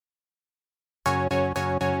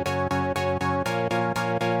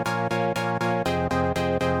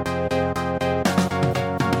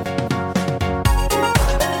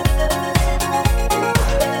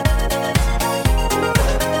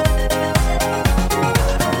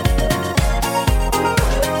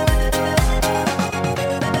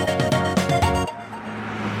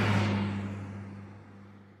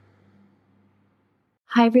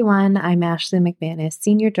Hi, everyone. I'm Ashley McManus,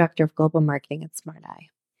 Senior Director of Global Marketing at SmartEye.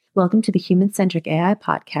 Welcome to the Human-Centric AI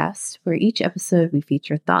podcast, where each episode we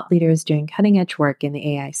feature thought leaders doing cutting-edge work in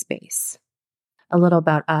the AI space. A little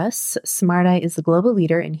about us. SmartEye is the global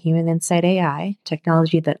leader in human insight AI,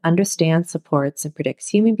 technology that understands, supports, and predicts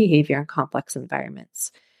human behavior in complex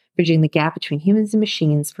environments, bridging the gap between humans and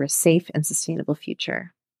machines for a safe and sustainable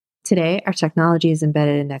future. Today, our technology is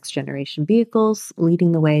embedded in next-generation vehicles,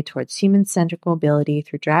 leading the way towards human-centric mobility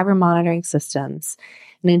through driver monitoring systems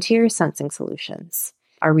and interior sensing solutions.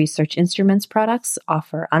 Our research instruments products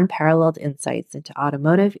offer unparalleled insights into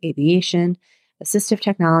automotive, aviation, assistive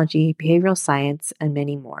technology, behavioral science, and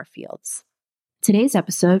many more fields. Today's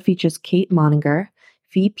episode features Kate Moninger,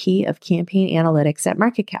 VP of Campaign Analytics at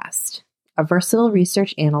MarketCast. A versatile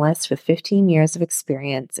research analyst with 15 years of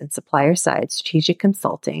experience in supplier-side strategic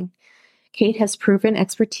consulting, Kate has proven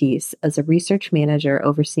expertise as a research manager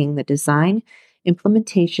overseeing the design,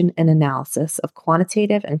 implementation, and analysis of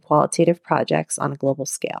quantitative and qualitative projects on a global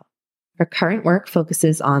scale. Her current work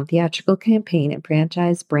focuses on theatrical campaign and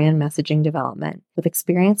franchise brand messaging development, with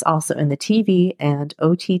experience also in the TV and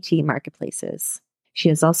OTT marketplaces. She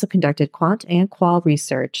has also conducted quant and qual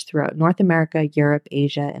research throughout North America, Europe,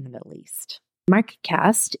 Asia, and the Middle East.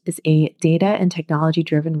 MarketCast is a data and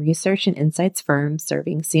technology-driven research and insights firm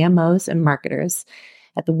serving CMOs and marketers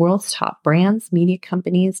at the world's top brands, media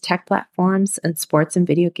companies, tech platforms, and sports and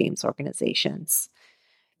video games organizations.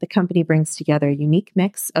 The company brings together a unique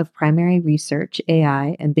mix of primary research,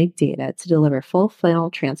 AI, and big data to deliver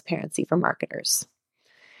full-funnel transparency for marketers.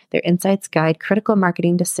 Their insights guide critical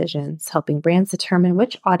marketing decisions, helping brands determine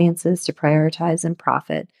which audiences to prioritize and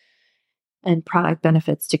profit, and product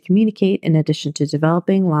benefits to communicate, in addition to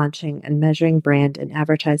developing, launching, and measuring brand and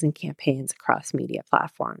advertising campaigns across media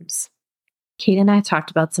platforms. Kate and I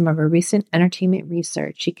talked about some of her recent entertainment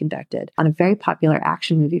research she conducted on a very popular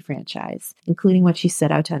action movie franchise, including what she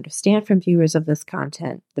set out to understand from viewers of this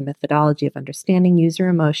content, the methodology of understanding user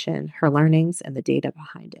emotion, her learnings, and the data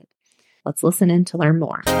behind it. Let's listen in to learn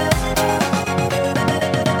more.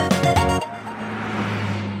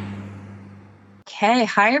 Okay.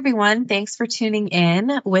 Hi, everyone. Thanks for tuning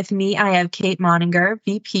in. With me, I have Kate Moninger,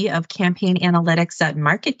 VP of Campaign Analytics at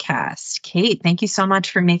MarketCast. Kate, thank you so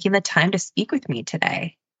much for making the time to speak with me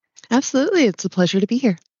today. Absolutely. It's a pleasure to be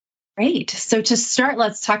here. Great. So to start,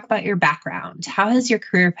 let's talk about your background. How has your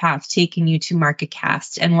career path taken you to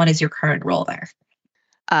MarketCast, and what is your current role there?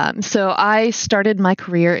 So I started my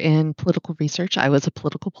career in political research. I was a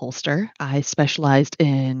political pollster. I specialized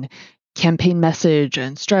in campaign message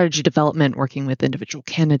and strategy development, working with individual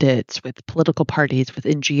candidates, with political parties, with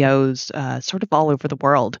NGOs, sort of all over the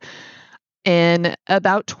world. In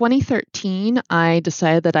about 2013, I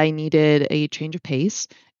decided that I needed a change of pace,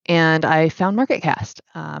 and I found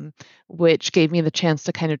MarketCast, which gave me the chance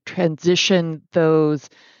to kind of transition those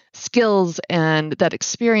skills and that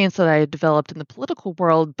experience that I had developed in the political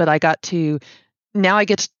world, but I get to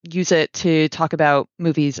use it to talk about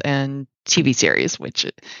movies and TV series, which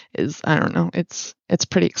is, I don't know, it's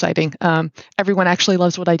pretty exciting. Everyone actually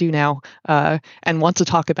loves what I do now and wants to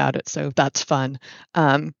talk about it, so that's fun.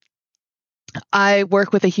 I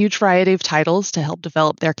work with a huge variety of titles to help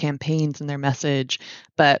develop their campaigns and their message,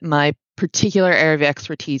 but my particular area of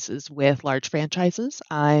expertise is with large franchises.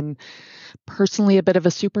 I'm personally a bit of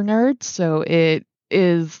a super nerd, so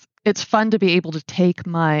it's fun to be able to take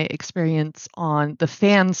my experience on the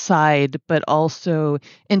fan side, but also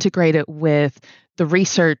integrate it with the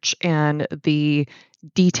research and the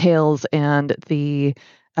details and the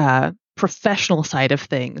professional side of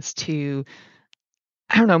things to,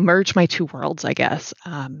 I don't know, merge my two worlds, I guess,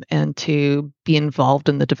 and to be involved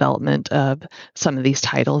in the development of some of these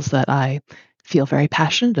titles that I feel very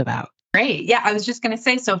passionate about. Great. Yeah, I was just going to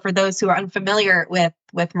say, so for those who are unfamiliar with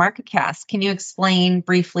MarketCast, can you explain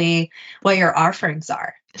briefly what your offerings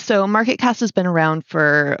are? So MarketCast has been around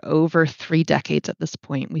for over 3 decades at this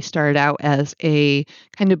point. We started out as a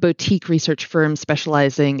kind of boutique research firm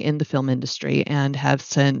specializing in the film industry and have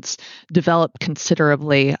since developed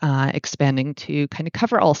considerably, expanding to kind of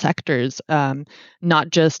cover all sectors, not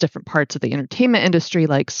just different parts of the entertainment industry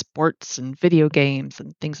like sports and video games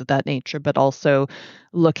and things of that nature, but also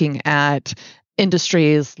looking at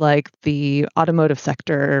industries like the automotive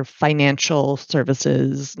sector, financial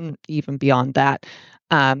services, and even beyond that.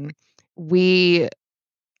 We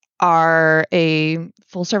are a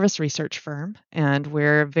full service research firm, and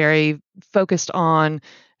we're very focused on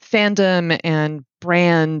fandom and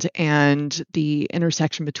brand and the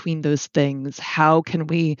intersection between those things. How can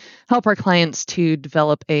we help our clients to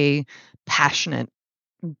develop a passionate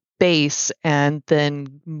base and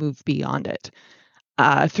then move beyond it?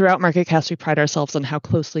 Throughout MarketCast, we pride ourselves on how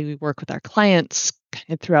closely we work with our clients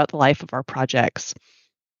kind of throughout the life of our projects.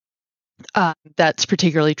 That's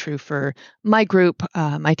particularly true for my group.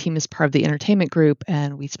 My team is part of the entertainment group,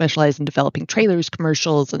 and we specialize in developing trailers,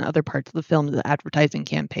 commercials, and other parts of the film, the advertising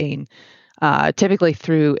campaign. Typically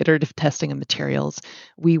through iterative testing of materials.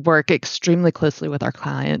 We work extremely closely with our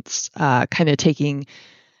clients, kind of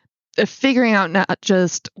figuring out not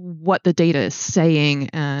just what the data is saying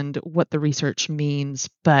and what the research means,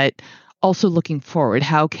 but also looking forward.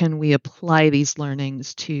 How can we apply these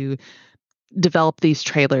learnings to develop these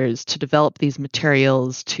trailers, to develop these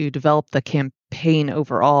materials, to develop the campaign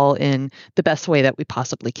overall in the best way that we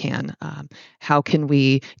possibly can? How can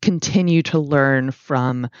we continue to learn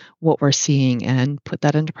from what we're seeing and put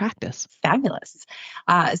that into practice? Fabulous.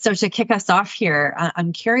 So to kick us off here,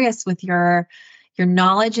 I'm curious with your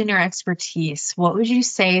knowledge and your expertise, what would you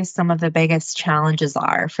say some of the biggest challenges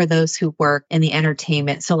are for those who work in the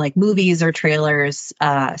entertainment, so like movies or trailers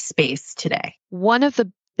space today? One of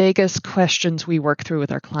the biggest questions we work through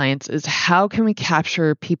with our clients is how can we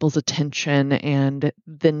capture people's attention and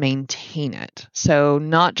then maintain it? So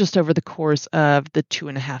not just over the course of the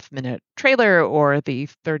 2.5-minute trailer or the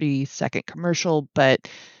 30-second commercial, but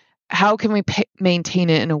how can we maintain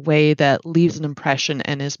it in a way that leaves an impression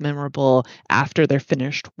and is memorable after they're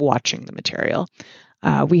finished watching the material?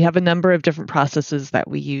 We have a number of different processes that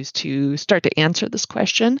we use to start to answer this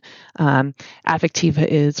question. Affectiva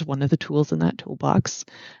is one of the tools in that toolbox.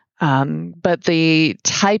 But the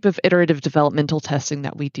type of iterative developmental testing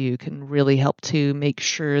that we do can really help to make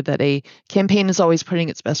sure that a campaign is always putting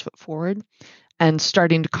its best foot forward and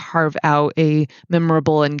starting to carve out a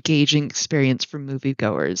memorable, engaging experience for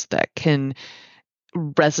moviegoers that can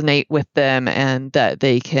resonate with them and that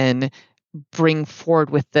they can bring forward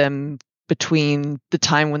with them between the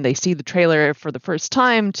time when they see the trailer for the first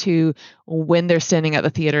time to when they're standing at the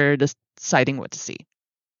theater deciding what to see.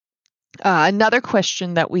 Another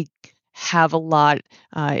question that we have a lot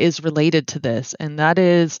is related to this, and that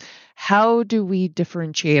is, how do we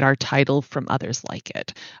differentiate our title from others like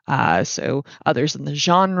it? So others in the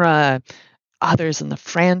genre, others in the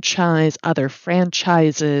franchise, other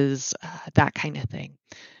franchises, that kind of thing.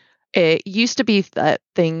 It used to be that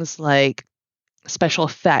things like special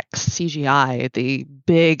effects, CGI, the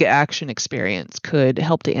big action experience could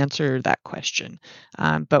help to answer that question.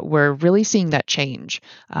 But we're really seeing that change.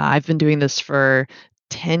 I've been doing this for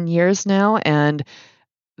 10 years now, and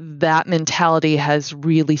that mentality has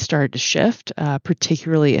really started to shift,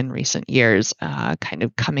 particularly in recent years, kind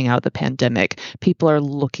of coming out of the pandemic. People are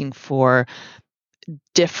looking for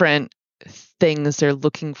different things. They're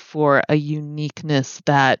looking for a uniqueness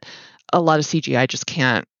that a lot of CGI just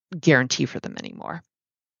can't guarantee for them anymore.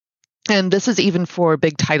 And this is even for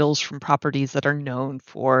big titles from properties that are known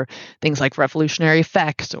for things like revolutionary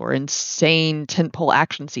effects or insane tentpole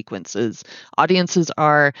action sequences. Audiences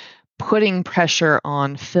are putting pressure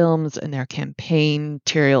on films and their campaign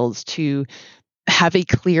materials to have a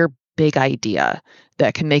clear big idea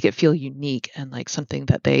that can make it feel unique and like something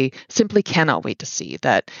that they simply cannot wait to see.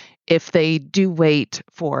 That if they do wait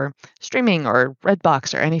for streaming or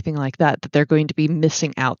Redbox or anything like that, that they're going to be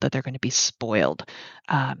missing out, that they're going to be spoiled.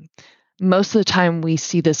 Most of the time we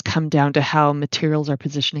see this come down to how materials are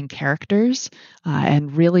positioning characters,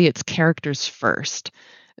 and really it's characters first.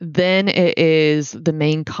 Then it is the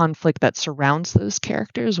main conflict that surrounds those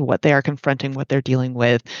characters, what they are confronting, what they're dealing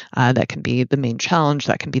with. That can be the main challenge,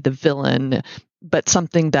 that can be the villain, but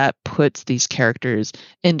something that puts these characters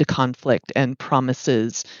into conflict and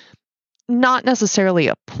promises not necessarily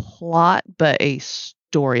a plot, but a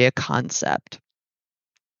story, a concept.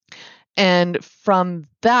 And from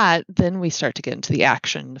that, then we start to get into the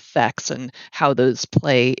action effects and how those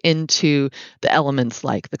play into the elements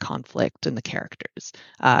like the conflict and the characters.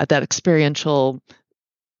 That experiential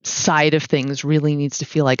side of things really needs to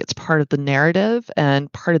feel like it's part of the narrative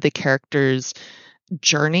and part of the character's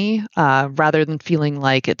journey, rather than feeling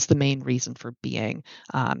like it's the main reason for being.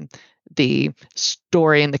 The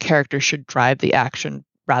story and the character should drive the action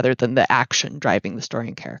rather than the action driving the story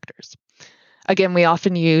and characters. Again, we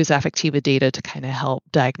often use Affectiva data to kind of help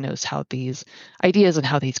diagnose how these ideas and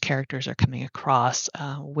how these characters are coming across.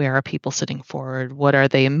 Where are people sitting forward? What are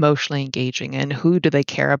they emotionally engaging in? Who do they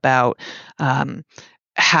care about?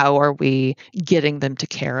 How are we getting them to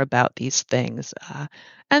care about these things?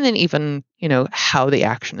 And then even, how the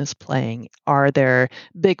action is playing. Are there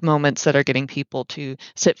big moments that are getting people to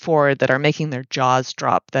sit forward, that are making their jaws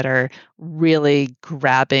drop, that are really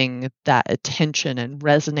grabbing that attention and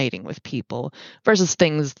resonating with people, versus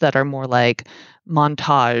things that are more like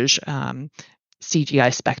montage,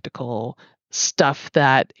 CGI spectacle, stuff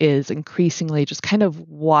that is increasingly just kind of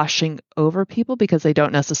washing over people because they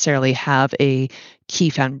don't necessarily have a key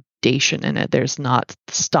foundation in it. There's not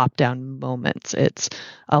stop down moments. It's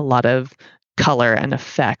a lot of color and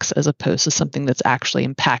effects as opposed to something that's actually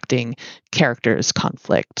impacting characters,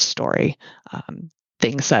 conflict, story,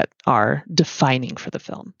 things that are defining for the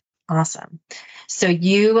film. Awesome. So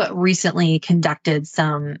you recently conducted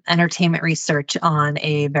some entertainment research on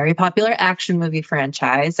a very popular action movie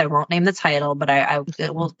franchise. I won't name the title, but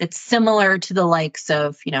it's similar to the likes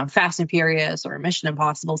of, Fast and Furious or Mission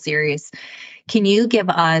Impossible series. Can you give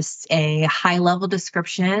us a high-level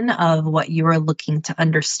description of what you are looking to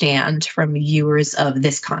understand from viewers of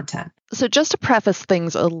this content? So just to preface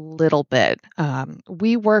things a little bit,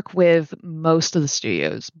 we work with most of the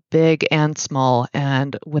studios, big and small,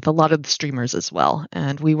 and with a lot of the streamers as well.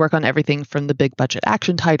 And we work on everything from the big budget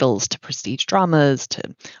action titles to prestige dramas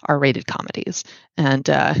to R-rated comedies. And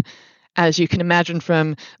as you can imagine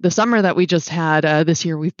from the summer that we just had, this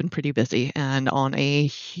year we've been pretty busy and on a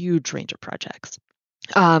huge range of projects.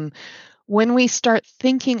 When we start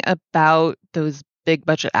thinking about those big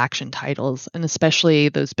budget action titles, and especially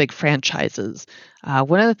those big franchises,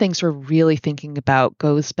 one of the things we're really thinking about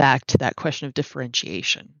goes back to that question of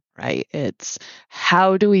differentiation, right? It's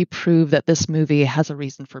how do we prove that this movie has a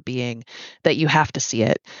reason for being, that you have to see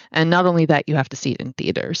it, and not only that, you have to see it in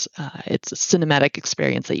theaters. It's a cinematic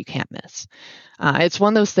experience that you can't miss. It's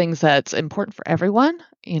one of those things that's important for everyone,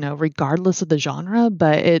 regardless of the genre,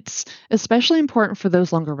 but it's especially important for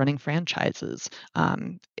those longer running franchises.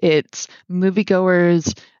 It's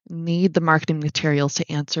moviegoers need the marketing materials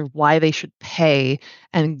to answer why they should pay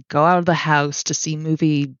and go out of the house to see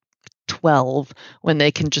movie 12 when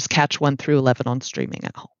they can just catch 1 through 11 on streaming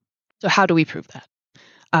at home. So how do we prove that?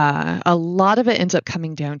 A lot of it ends up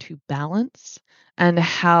coming down to balance and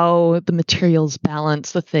how the materials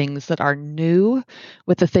balance the things that are new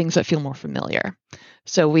with the things that feel more familiar.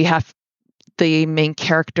 So we have the main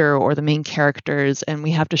character or the main characters, and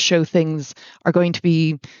we have to show things are going to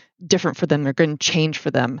be different for them. They're going to change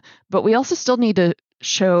for them. But we also still need to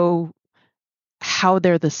show how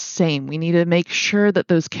they're the same. We need to make sure that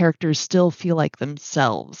those characters still feel like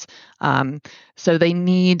themselves. So they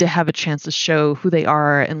need to have a chance to show who they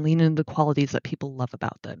are and lean into the qualities that people love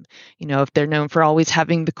about them. If they're known for always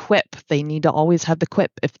having the quip, they need to always have the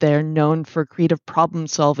quip. If they're known for creative problem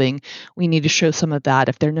solving, we need to show some of that.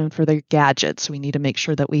 If they're known for their gadgets, we need to make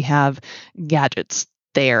sure that we have gadgets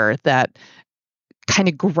there that kind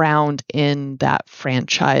of ground in that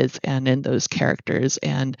franchise and in those characters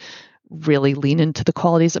and really lean into the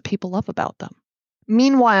qualities that people love about them.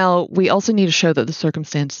 Meanwhile, we also need to show that the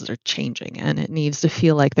circumstances are changing, and it needs to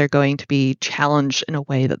feel like they're going to be challenged in a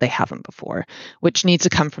way that they haven't before, which needs to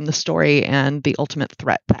come from the story and the ultimate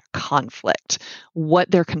threat, that conflict,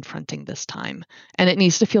 what they're confronting this time. And it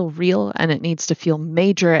needs to feel real, and it needs to feel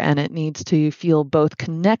major, and it needs to feel both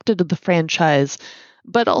connected to the franchise,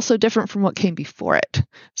 but also different from what came before it.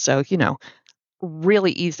 So,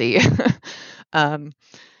 really easy.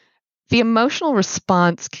 The emotional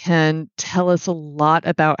response can tell us a lot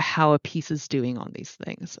about how a piece is doing on these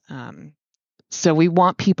things. So we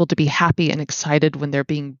want people to be happy and excited when they're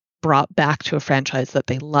being brought back to a franchise that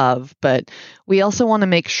they love, but we also want to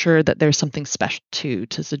make sure that there's something special too,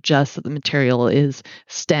 to suggest that the material is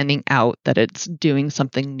standing out, that it's doing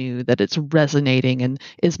something new, that it's resonating and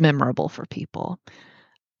is memorable for people.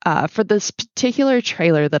 For this particular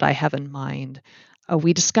trailer that I have in mind,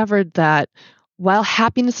 we discovered that while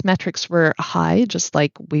happiness metrics were high, just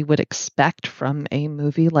like we would expect from a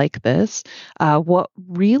movie like this, what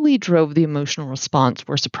really drove the emotional response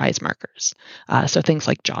were surprise markers. So things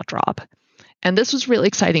like jaw drop. And this was really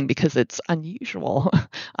exciting because it's unusual.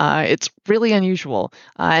 It's really unusual.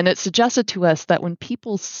 And it suggested to us that when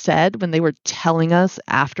people said, when they were telling us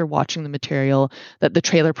after watching the material that the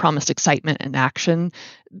trailer promised excitement and action,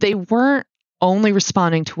 they weren't only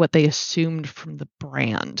responding to what they assumed from the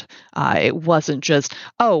brand. It wasn't just,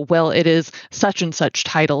 oh, well, it is such and such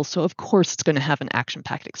title, so of course it's going to have an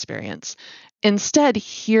action-packed experience. Instead,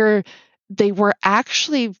 here, they were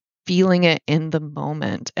actually feeling it in the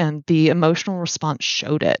moment, and the emotional response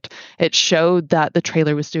showed it. It showed that the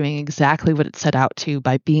trailer was doing exactly what it set out to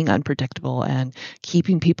by being unpredictable and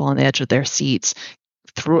keeping people on the edge of their seats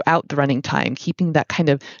throughout the running time, keeping that kind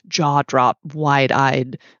of jaw drop,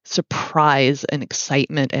 wide-eyed surprise and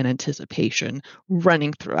excitement and anticipation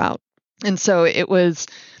running throughout. And so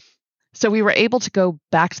we were able to go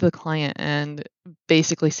back to the client and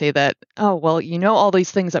basically say that, oh, well, all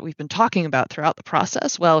these things that we've been talking about throughout the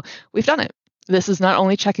process, well, we've done it. this is not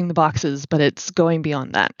only checking the boxes, but it's going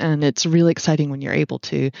beyond that. And it's really exciting when you're able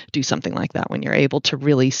to do something like that, when you're able to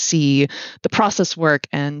really see the process work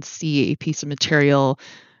and see a piece of material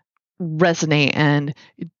resonate and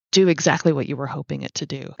do exactly what you were hoping it to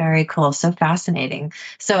do. Very cool. So fascinating.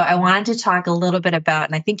 So I wanted to talk a little bit about,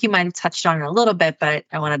 and I think you might have touched on it a little bit, but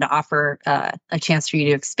I wanted to offer a chance for you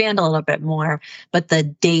to expand a little bit more, but the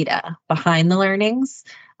data behind the learnings.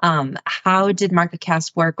 How did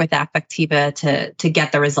MarketCast work with Affectiva to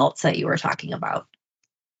get the results that you were talking about?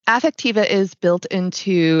 Affectiva is built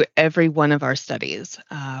into every one of our studies.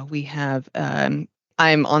 We have,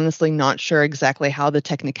 I'm honestly not sure exactly how the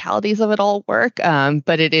technicalities of it all work,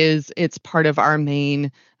 but it's part of our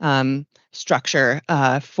main structure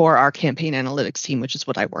for our campaign analytics team, which is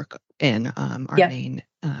what I work in, our main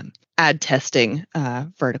ad testing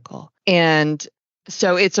vertical. And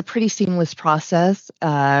so it's a pretty seamless process.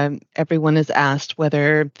 Everyone is asked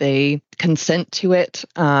whether they consent to it.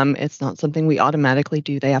 It's not something we automatically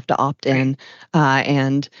do. They have to opt in,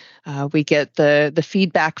 and we get the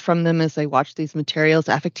feedback from them as they watch these materials.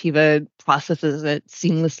 Affectiva processes it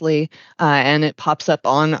seamlessly, and it pops up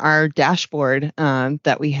on our dashboard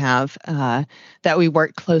that we have, that we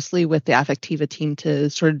work closely with the Affectiva team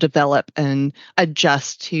to sort of develop and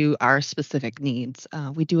adjust to our specific needs.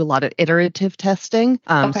 We do a lot of iterative testing,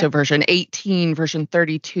 so version 18, version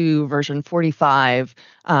 32, version 45,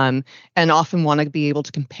 and often want to be able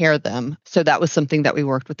to compare them. So that was something that we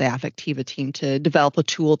worked with the Affectiva team to develop a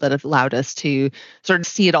tool that allowed us to sort of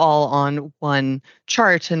see it all on one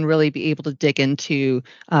chart and really be able to dig into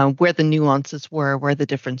where the nuances were, where the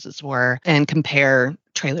differences were, and compare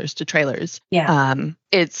trailers to trailers. Yeah.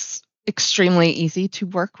 It's extremely easy to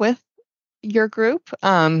work with your group.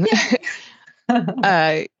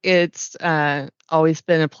 It's always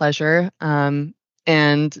been a pleasure.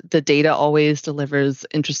 And the data always delivers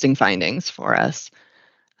interesting findings for us.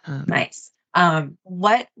 Nice.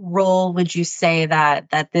 What role would you say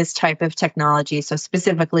that this type of technology, so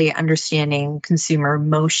specifically understanding consumer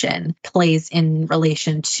motion, plays in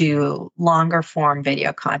relation to longer form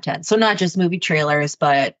video content? So not just movie trailers,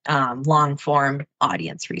 but long form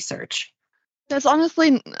audience research. That's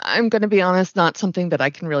honestly, I'm going to be honest, not something that I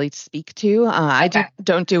can really speak to.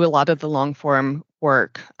 Don't do a lot of the long form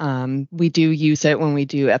work. We do use it when we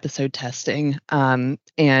do episode testing,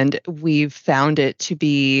 and we've found it to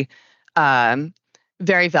be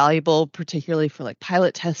very valuable, particularly for like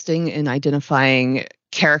pilot testing and identifying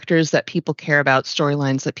characters that people care about,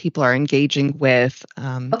 storylines that people are engaging with.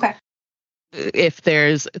 If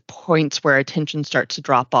there's points where attention starts to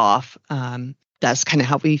drop off, that's kind of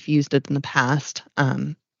how we've used it in the past.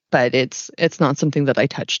 But it's not something that I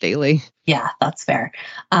touch daily. Yeah, that's fair.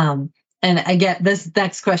 And I get this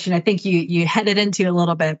next question. I think you headed into a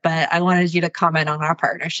little bit, but I wanted you to comment on our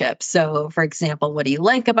partnership. So, for example, what do you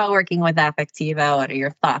like about working with Affectiva? What are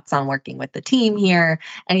your thoughts on working with the team here?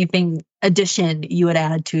 Anything addition you would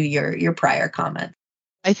add to your prior comment?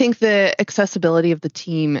 I think the accessibility of the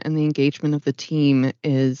team and the engagement of the team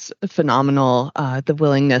is phenomenal. The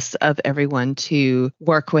willingness of everyone to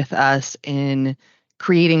work with us in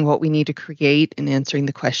creating what we need to create and answering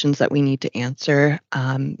the questions that we need to answer,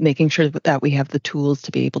 making sure that we have the tools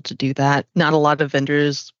to be able to do that. Not a lot of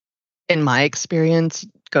vendors, in my experience,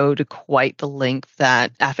 go to quite the length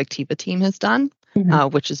that Affectiva team has done,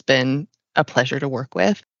 which has been a pleasure to work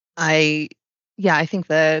with. I think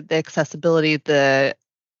the accessibility, the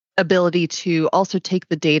ability to also take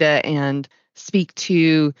the data and speak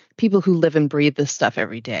to people who live and breathe this stuff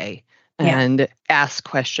every day and ask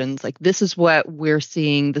questions like, this is what we're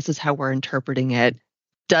seeing, this is how we're interpreting it.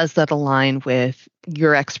 Does that align with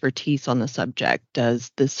your expertise on the subject?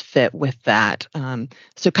 Does this fit with that?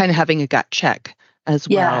 So kind of having a gut check as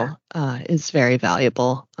well is very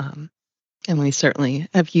valuable. And we certainly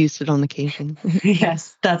have used it on occasion.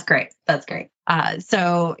 Yes, that's great. That's great.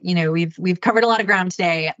 So, we've covered a lot of ground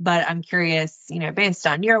today, but I'm curious, based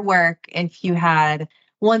on your work, if you had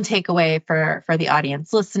one takeaway for the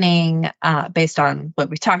audience listening, based on what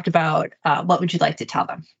we talked about, what would you like to tell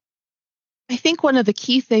them? I think one of the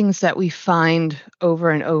key things that we find over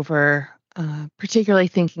and over, particularly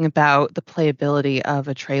thinking about the playability of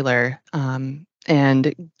a trailer,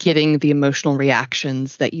 and getting the emotional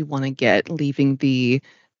reactions that you want to get, leaving the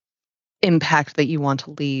impact that you want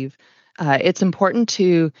to leave. It's important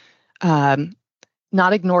to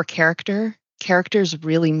not ignore character. Characters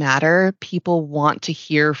really matter. People want to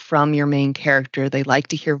hear from your main character. They like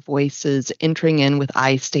to hear voices. Entering in with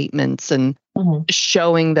I statements and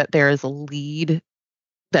showing that there is a lead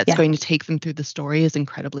that's going to take them through the story is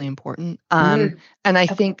incredibly important. And I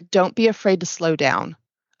think don't be afraid to slow down.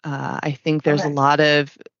 I think there's a lot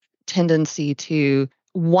of tendency to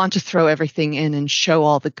want to throw everything in and show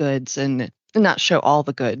all the goods, and not show all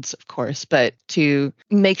the goods, of course, but to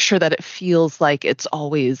make sure that it feels like it's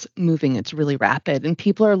always moving. It's really rapid, and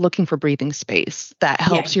people are looking for breathing space. That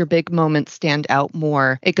helps your big moments stand out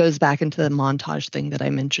more. It goes back into the montage thing that I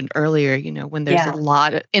mentioned earlier. When there's a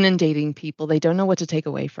lot of inundating people, they don't know what to take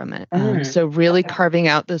away from it. So really carving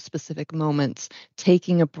out those specific moments,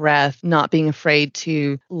 taking a breath, not being afraid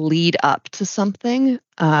to lead up to something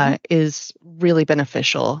is really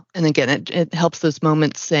beneficial. And again, it helps those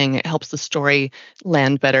moments sing. It helps the story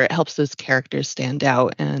land better. It helps those characters stand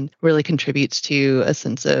out, and really contributes to a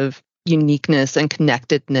sense of uniqueness and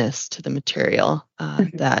connectedness to the material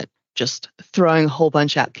that just throwing a whole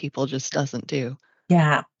bunch at people just doesn't do.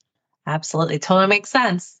 Yeah, absolutely. Totally makes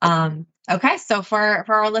sense. Okay, so for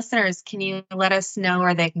our listeners, can you let us know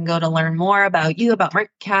where they can go to learn more about you, about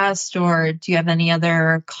MarketCast, or do you have any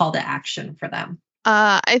other call to action for them?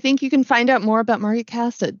 I think you can find out more about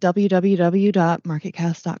MarketCast at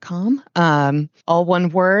www.marketcast.com. All one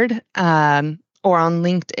word. Or on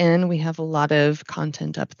LinkedIn, we have a lot of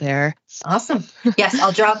content up there. Awesome. Yes,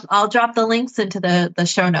 I'll drop the links into the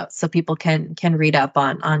show notes so people can read up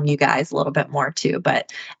on you guys a little bit more too.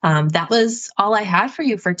 But that was all I had for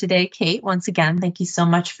you for today, Kate. Once again, thank you so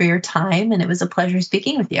much for your time, and it was a pleasure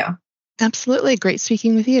speaking with you. Absolutely. Great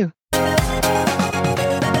speaking with you.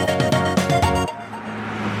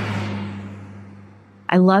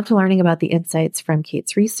 I loved learning about the insights from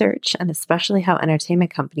Kate's research, and especially how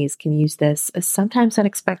entertainment companies can use this as sometimes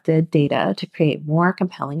unexpected data to create more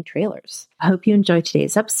compelling trailers. I hope you enjoyed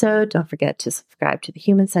today's episode. Don't forget to subscribe to the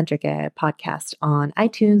Human Centric AI podcast on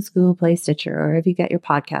iTunes, Google Play, Stitcher, or wherever you get your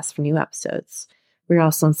podcasts for new episodes. We're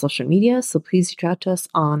also on social media, so please reach out to us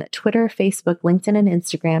on Twitter, Facebook, LinkedIn, and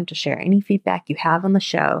Instagram to share any feedback you have on the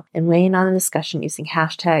show and weigh in on the discussion using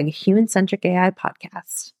hashtag Human Centric AI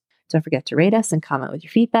podcast. Don't forget to rate us and comment with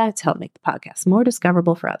your feedback to help make the podcast more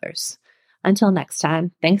discoverable for others. Until next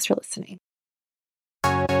time, thanks for listening.